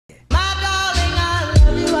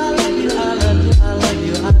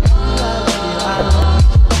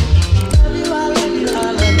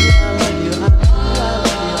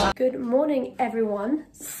everyone.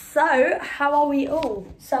 So how are we all?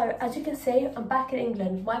 So as you can see, I'm back in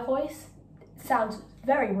England. My voice sounds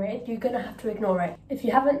very weird. You're gonna have to ignore it. If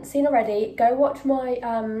you haven't seen already, go watch my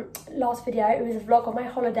last video. It was a vlog of my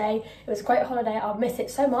holiday. It was a great holiday. I'll miss it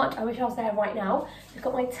so much. I wish I was there right now. I've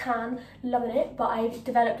got my tan, loving it, but I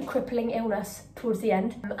developed a crippling illness towards the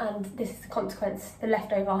end, and this is the consequence, the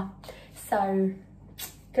leftover. So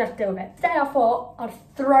gonna have to deal with it. Today I thought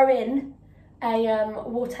I'd throw in a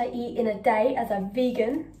what I eat in a day as a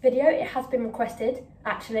vegan video. It has been requested,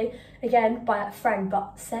 actually, again by a friend,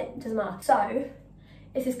 but it doesn't matter. So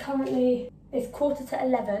this is currently, it's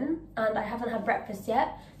 11:15 and I haven't had breakfast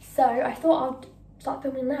yet. So I thought I'd start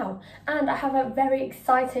filming now. And I have a very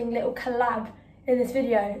exciting little collab in this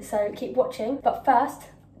video, so keep watching. But first,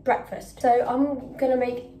 breakfast. So I'm gonna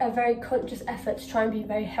make a very conscious effort to try and be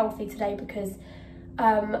very healthy today, because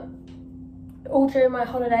all during my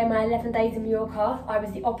holiday, my 11 days in Mallorca, I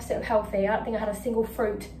was the opposite of healthy. I don't think I had a single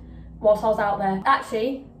fruit whilst I was out there.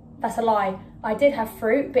 Actually, that's a lie. I did have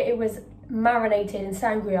fruit, but it was marinated in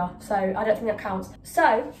sangria, so I don't think that counts.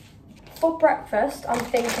 So for breakfast, I'm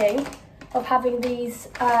thinking of having these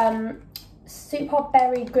super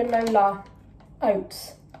berry granola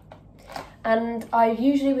oats, and I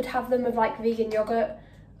usually would have them with like vegan yogurt,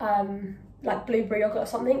 like blueberry yogurt or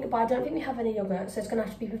something, but I don't think we have any yogurt, so it's gonna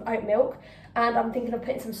have to be with oat milk. And I'm thinking of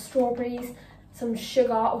putting some strawberries, some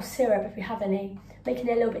sugar or syrup if we have any, making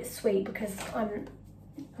it a little bit sweet, because I'm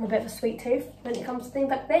a bit of a sweet tooth when it comes to things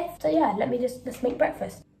like this. So yeah, let's make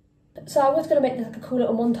breakfast. So I was gonna make this like a cool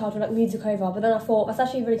little montage with like music over, but then I thought that's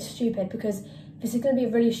actually really stupid, because this is gonna be a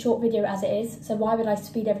really short video as it is, so why would I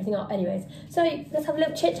speed everything up anyways? So let's have a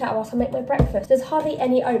little chit chat whilst I make my breakfast. There's hardly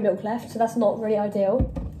any oat milk left, so that's not really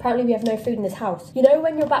ideal. Apparently we have no food in this house. You know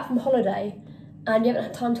when you're back from holiday and you haven't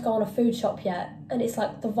had time to go on a food shop yet, and it's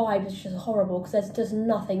like the vibe is just horrible because there's just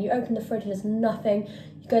nothing. You open the fridge, there's nothing.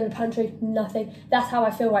 You go in the pantry, nothing. That's how I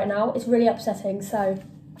feel right now. It's really upsetting, so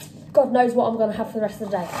God knows what I'm gonna have for the rest of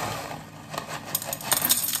the day.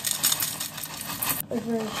 I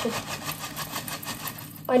really should.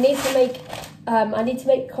 I need to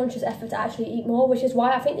make a conscious effort to actually eat more, which is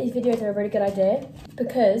why I think these videos are a really good idea,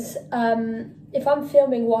 because if I'm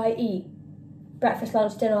filming what I eat, breakfast,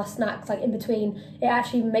 lunch, dinner, snacks, like in between, it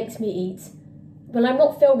actually makes me eat. When I'm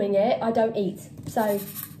not filming it, I don't eat, so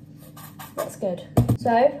that's good. So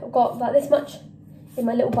I've got about this much in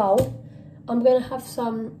my little bowl. I'm gonna have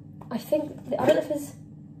some, I think this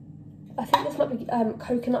might be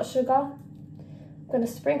coconut sugar. I'm gonna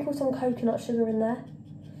sprinkle some coconut sugar in there,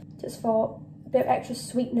 just for a bit of extra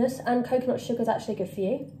sweetness, and coconut sugar is actually good for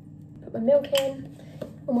you. Put my milk in.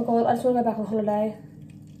 Oh my God, I just want to go back on holiday.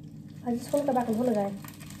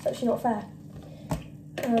 It's actually not fair.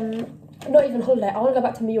 Not even holiday, I want to go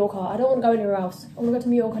back to Mallorca. I don't want to go anywhere else. I want to go to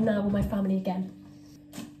Mallorca now with my family again.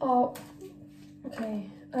 Oh, okay.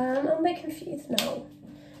 I'm a bit confused now.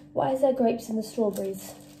 Why is there grapes in the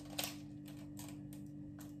strawberries?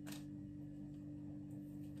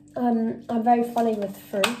 I'm very funny with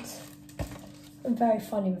fruit.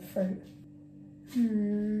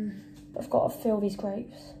 I've got to fill these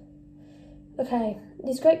grapes. Okay,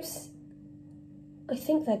 these grapes, I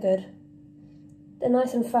think they're good. They're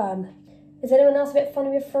nice and firm. Is anyone else a bit funny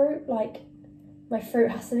with fruit? Like, my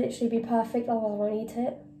fruit has to literally be perfect, otherwise I won't eat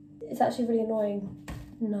it. It's actually really annoying.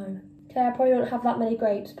 No. Okay, I probably won't have that many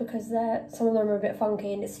grapes because some of them are a bit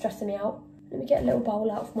funky and it's stressing me out. Let me get a little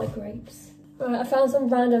bowl out for my grapes. Right, I found some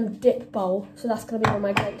random dip bowl, so that's gonna be where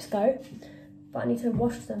my grapes go. But I need to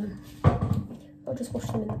wash them. I'll just wash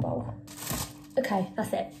them in the bowl. Okay,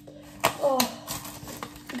 that's it. Oh,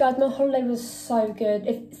 guys, my holiday was so good.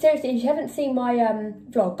 Seriously, if you haven't seen my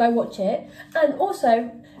vlog, go watch it. And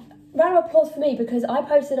also, round of applause for me, because I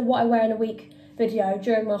posted a what I wear in a week video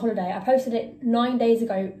during my holiday. I posted it 10 days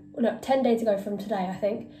ago from today, I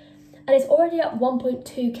think. And it's already at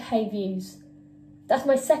 1.2k views. That's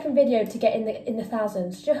my second video to get in the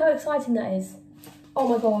thousands. Do you know how exciting that is? Oh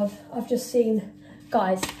my God, I've just seen,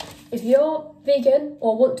 guys, if you're vegan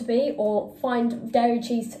or want to be, or find dairy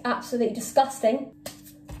cheese absolutely disgusting,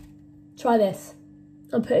 try this.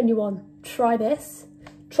 I'm putting you on. Try this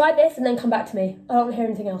and then come back to me. I don't want to hear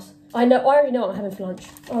anything else. I already know what I'm having for lunch.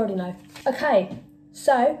 I already know. Okay,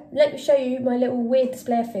 so let me show you my little weird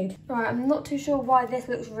display of food. Right, I'm not too sure why this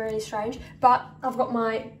looks really strange, but I've got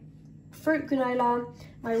my fruit granola,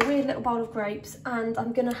 my weird little bowl of grapes, and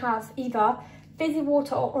I'm gonna have either fizzy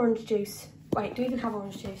water or orange juice. Wait, do we even have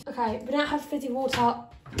orange juice? Okay, we don't have fizzy water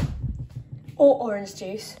or orange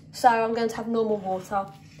juice, so I'm going to have normal water.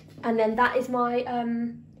 And then that is my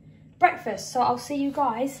breakfast. So I'll see you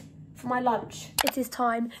guys for my lunch. It is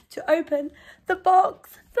time to open the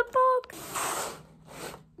box.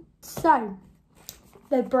 So,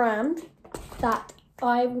 the brand that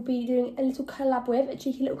I will be doing a little collab with, a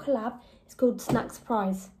cheeky little collab, is called Snack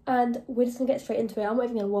Surprise. And we're just gonna get straight into it. I'm not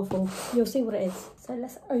even gonna waffle. You'll see what it is. So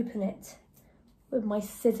let's open it with my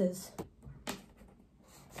scissors.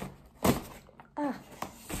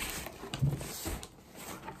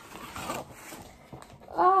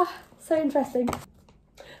 So interesting.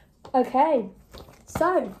 Okay,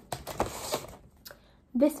 so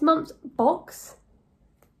this month's box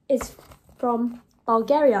is from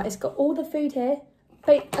Bulgaria. It's got all the food here.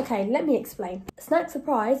 But okay, let me explain. Snack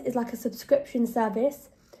Surprise is like a subscription service.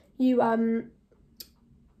 You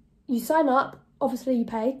sign up, obviously you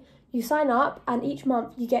pay. You sign up and each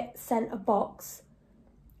month you get sent a box.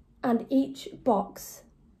 And each box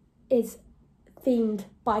is themed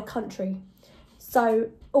by country. So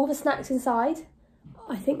all the snacks inside,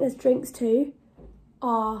 I think there's drinks too,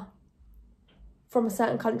 are from a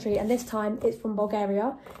certain country, and this time it's from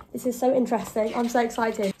Bulgaria. This is so interesting. I'm so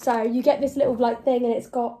excited. So you get this little like thing and it's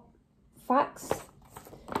got facts.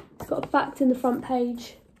 It's got a fact in the front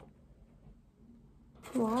page.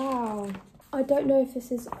 Wow. I don't know if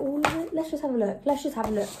this is all of it. Let's just have a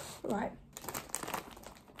look. Right.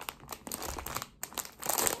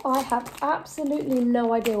 I have absolutely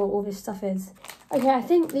no idea what all this stuff is. Okay, I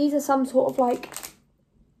think these are some sort of like,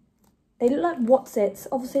 they look like What's-Its.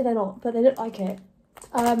 Obviously they're not, but they look like it.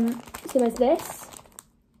 So there's this.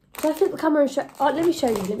 Can I flip the camera and show? Oh, let me show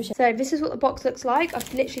you. So this is what the box looks like.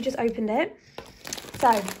 I've literally just opened it. So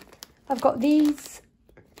I've got these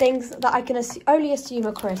things that I can only assume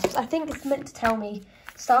are crisps. I think it's meant to tell me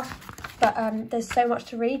stuff, but there's so much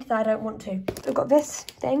to read that I don't want to. So I've got this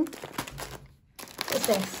thing. What's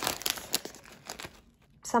this?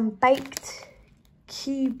 Some baked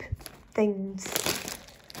cube things.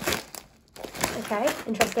 Okay,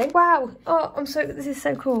 interesting. Wow. Oh, this is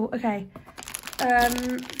so cool. Okay.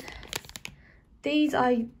 These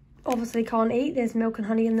I obviously can't eat. There's milk and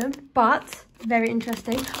honey in them, but very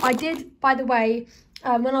interesting. I did, by the way,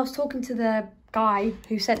 when I was talking to the guy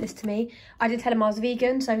who sent this to me, I did tell him I was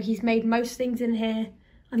vegan, so he's made most things in here,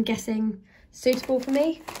 I'm guessing, suitable for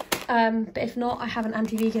me. But if not, I have an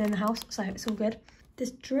anti-vegan in the house, so it's all good.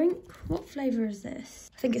 This drink, what flavour is this?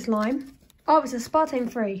 I think it's lime. Oh, it's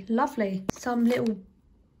aspartame free. Lovely. Some little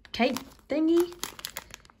cake thingy.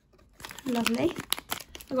 Lovely.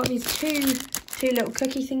 I've got these two little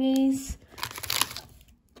cookie thingies.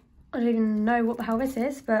 I don't even know what the hell this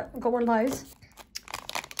is, but I've got one of those.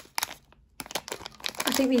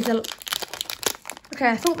 I think these are... Okay,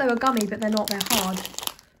 I thought they were gummy, but they're not. They're hard.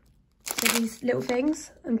 So these little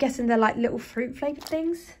things, I'm guessing they're like little fruit flavoured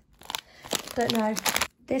things. Don't know.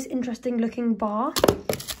 This interesting looking bar.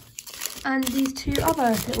 And these two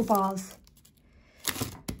other little bars.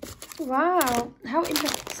 Wow, how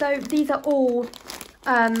interesting. So these are all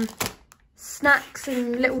snacks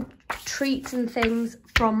and little treats and things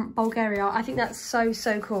from Bulgaria. I think that's so,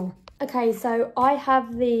 so cool. Okay, so I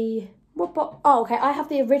have the... What box? Oh, okay, I have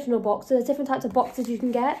the original box. So there's different types of boxes you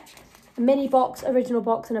can get. A mini box, original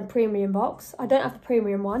box, and a premium box. I don't have the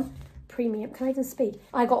premium one. Premium, can I even speak?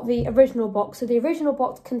 I got the original box. So the original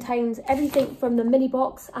box contains everything from the mini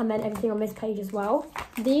box and then everything on this page as well.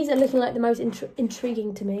 These are looking like the most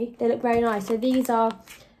intriguing to me. They look very nice. So these are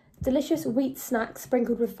delicious wheat snacks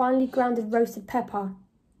sprinkled with finely grounded roasted pepper.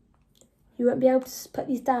 You won't be able to put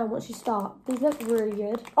these down once you start. These look really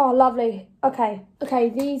good. Oh, lovely. Okay,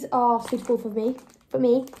 these are suitable for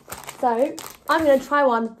me. So I'm gonna try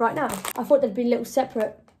one right now. I thought they'd be little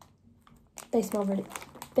separate. They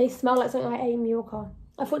smell like something I ate in Mallorca.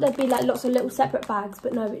 I thought there'd be like lots of little separate bags,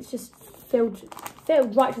 but no, it's just filled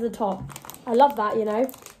right to the top. I love that, you know.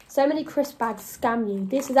 So many crisp bags scam you.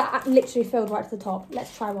 This is literally filled right to the top.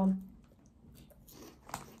 Let's try one.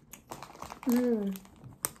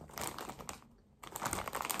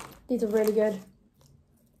 These are really good.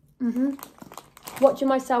 Watching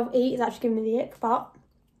myself eat is actually giving me the ick, but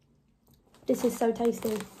this is so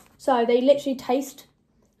tasty. So they literally taste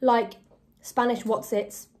like Spanish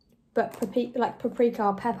What's-Its, but like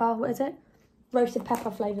paprika, pepper, what is it? Roasted pepper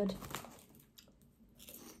flavoured.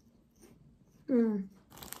 10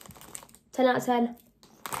 out of 10.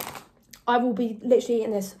 I will be literally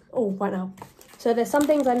eating this all right now. So there's some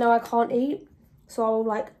things I know I can't eat, so I'll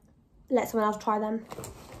like let someone else try them.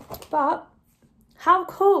 But how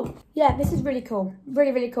cool. Yeah, this is really cool.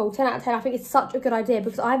 Really, really cool. 10 out of 10. I think it's such a good idea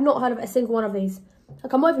because I've not heard of a single one of these.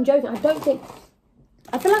 Like, I'm not even joking.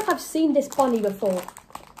 I feel like I've seen this bunny before.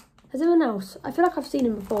 Has anyone else? I feel like I've seen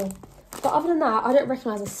him before. But other than that, I don't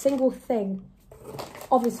recognise a single thing.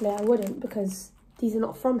 Obviously, I wouldn't because these are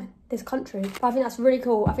not from this country. But I think that's really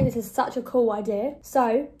cool. I think this is such a cool idea.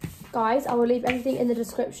 So, guys, I will leave everything in the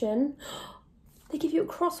description. They give you a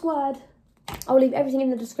crossword. I'll leave everything in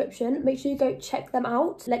the description. Make sure you go check them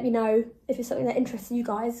out. Let me know if it's something that interests you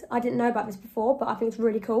guys. I didn't know about this before, but I think it's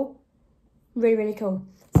really cool. Really, really cool.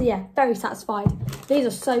 So yeah, very satisfied. These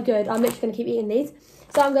are so good. I'm literally going to keep eating these.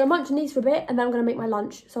 So I'm going to munch on these for a bit and then I'm going to make my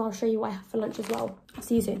lunch. So I'll show you what I have for lunch as well. I'll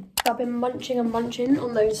see you soon. So I've been munching and munching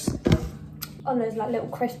on those like little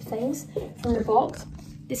crisp things from the box.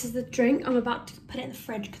 This is the drink. I'm about to put it in the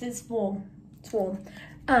fridge because it's warm. It's warm.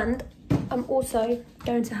 And I'm also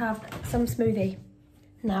going to have some smoothie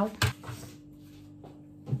now.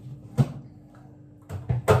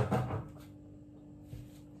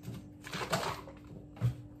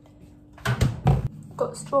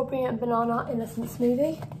 Got strawberry and banana innocent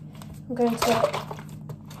smoothie. I'm going to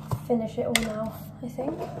finish it all now, I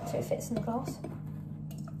think, so it fits in the glass.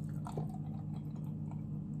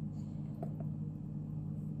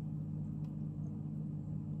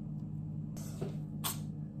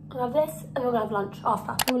 I'll have this and we're going to have lunch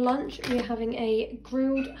after. For lunch, we're having a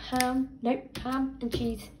grilled ham and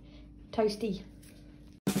cheese toasty.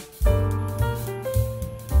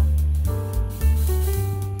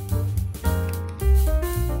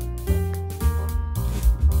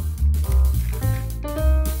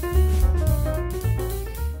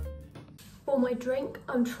 For my drink,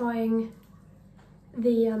 I'm trying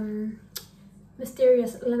the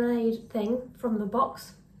mysterious lemonade thing from the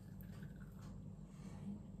box.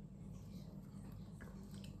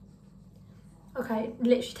 Okay,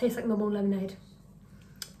 literally tastes like normal lemonade.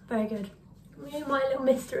 Very good. My little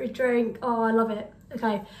mystery drink. Oh, I love it.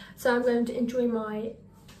 Okay, so I'm going to enjoy my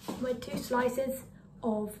 2 slices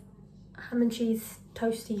of ham and cheese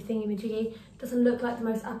toasty thingy-majiggy. Doesn't look like the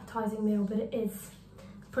most appetizing meal, but it is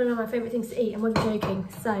probably one of my favourite things to eat. I'm not joking.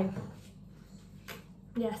 So,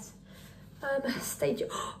 yes. Stay tuned.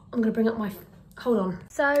 I'm going to bring up my... Hold on.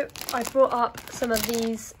 So, I brought up some of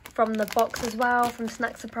these from the box as well, from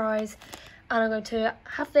Snack Surprise. And I'm going to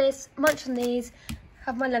have this, munch on these,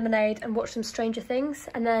 have my lemonade and watch some Stranger Things.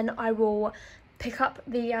 And then I will pick up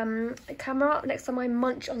the camera next time I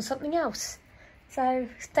munch on something else. So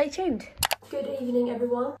stay tuned. Good evening,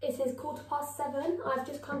 everyone. It is 7:15. I've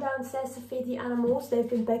just come downstairs to feed the animals. They've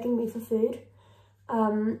been begging me for food.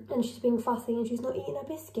 And she's being fussy and she's not eating her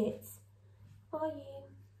biscuits. Are you?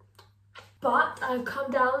 But I've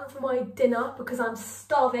come down for my dinner because I'm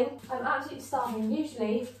starving. I'm absolutely starving.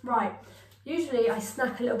 Usually I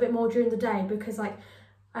snack a little bit more during the day because like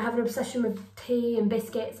I have an obsession with tea and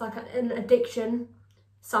biscuits, like an addiction,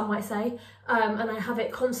 some might say, and I have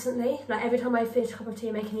it constantly. Like every time I finish a cup of tea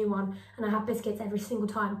I make a new one and I have biscuits every single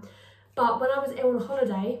time. But when I was ill on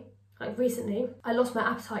holiday, like recently, I lost my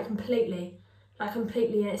appetite completely,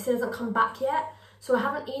 and it still hasn't come back yet. So I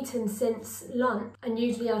haven't eaten since lunch, and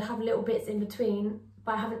usually I'd have little bits in between,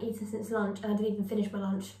 but I haven't eaten since lunch and I didn't even finish my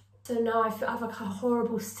lunch. So now I have like a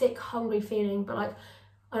horrible, sick, hungry feeling, but like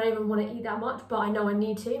I don't even want to eat that much, but I know I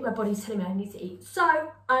need to. My body's telling me I need to eat.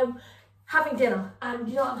 So I'm having dinner, and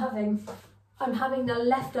you know what I'm having? I'm having the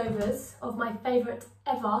leftovers of my favourite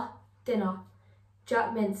ever dinner.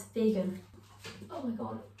 Jerk mince, vegan. Oh my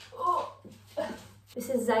god. Oh. This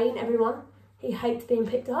is Zane, everyone. He hates being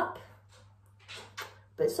picked up.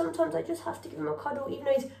 But sometimes I just have to give him a cuddle, even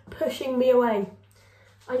though he's pushing me away.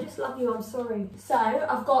 I just love you, I'm sorry. So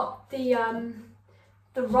I've got the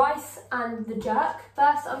rice and the jerk.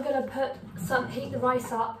 First I'm gonna heat the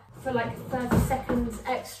rice up for like 30 seconds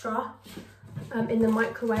extra in the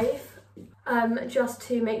microwave, just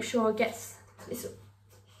to make sure it gets,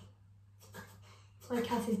 my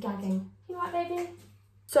cat is gagging. You alright, baby?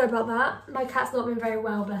 Sorry about that. My cat's not been very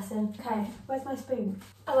well, bless him. Okay, where's my spoon?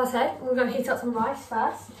 As I said, we're gonna heat up some rice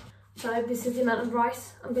first. So this is the amount of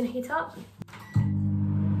rice I'm gonna heat up.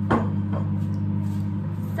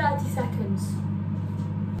 30 seconds.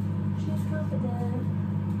 She's confident.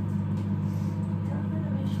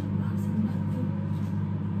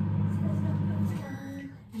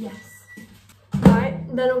 Yes. Right,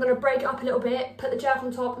 then I'm going to break it up a little bit, put the jerk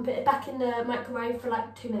on top and put it back in the microwave for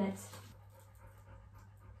like 2 minutes.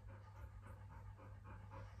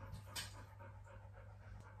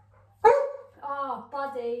 Oh,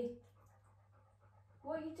 buddy.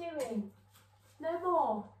 What are you doing? No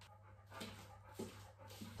more.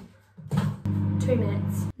 2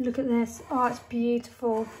 minutes. Look at this. Oh, it's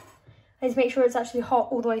beautiful. I need to make sure it's actually hot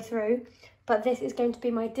all the way through. But this is going to be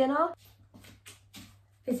my dinner.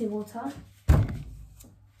 Fizzy water.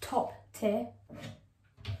 Top tier.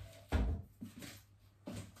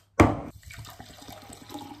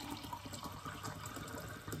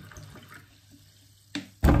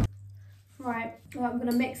 Right, Right, I'm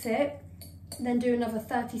going to mix it, then do another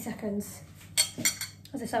 30 seconds.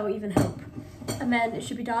 As I say, will even help. And then it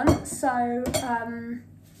should be done. So,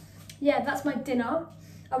 yeah, that's my dinner.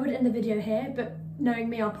 I would end the video here, but knowing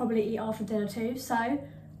me, I'll probably eat after dinner too. So,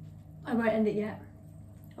 I won't end it yet.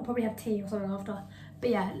 I'll probably have tea or something after. But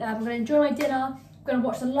yeah, I'm going to enjoy my dinner. I'm going to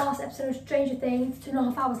watch the last episode of Stranger Things,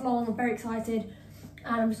 2.5 hours long. I'm very excited.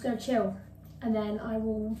 And I'm just going to chill. And then I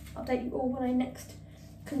will update you all when I next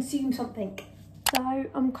consume something. So,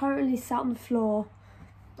 I'm currently sat on the floor.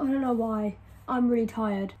 I don't know why. I'm really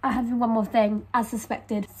tired. I have one more thing, as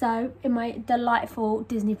suspected. So, in my delightful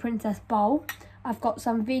Disney Princess bowl, I've got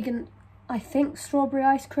some vegan, I think, strawberry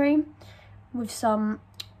ice cream with some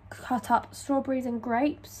cut up strawberries and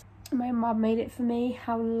grapes. My mum made it for me.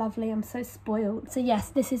 How lovely. I'm so spoiled. So yes,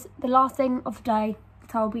 this is the last thing of the day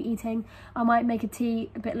that I'll be eating. I might make a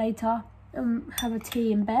tea a bit later and have a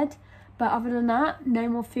tea in bed. But other than that, no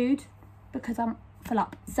more food because I'm full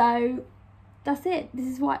up. So that's it. This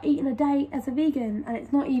is what I eat in a day as a vegan, and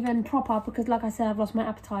it's not even proper because, like I said, I've lost my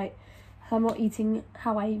appetite. So I'm not eating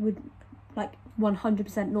how I would like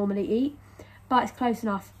 100% normally eat, but it's close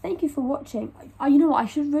enough. Thank you for watching. You know what? I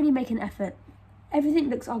should really make an effort. Everything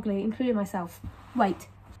looks ugly, including myself. Wait.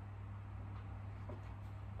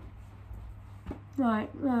 Right,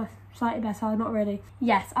 slightly better, not really.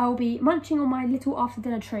 Yes, I will be munching on my little after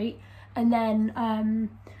dinner treat, and then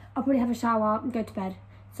I'll probably have a shower and go to bed.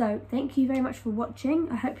 So thank you very much for watching.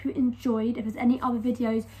 I hope you enjoyed. If there's any other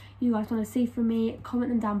videos you guys want to see from me, comment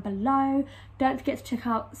them down below. Don't forget to check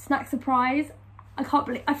out Snack Surprise. I can't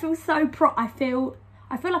believe, I feel so I feel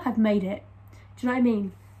like I've made it. Do you know what I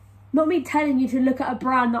mean? Not me telling you to look at a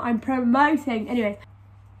brand that I'm promoting. Anyways,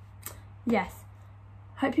 yes.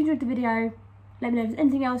 Hope you enjoyed the video. Let me know if there's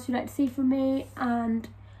anything else you'd like to see from me, and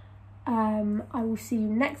I will see you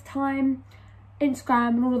next time.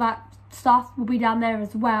 Instagram and all of that stuff will be down there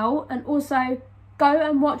as well, and also go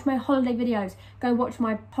and watch my holiday videos. Go watch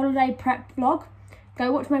my holiday prep vlog,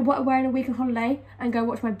 go watch my what I wear in a week on holiday, and go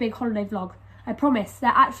watch my big holiday vlog. I promise, they're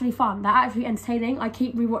actually fun, they're actually entertaining. I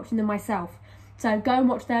keep rewatching them myself, so go and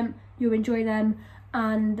watch them. You'll enjoy them,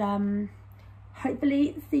 and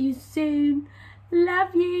hopefully see you soon.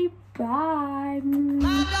 Love you, bye.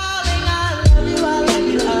 My darling, I love you, I love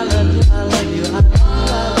you, I love you, I love you, I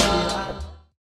love you.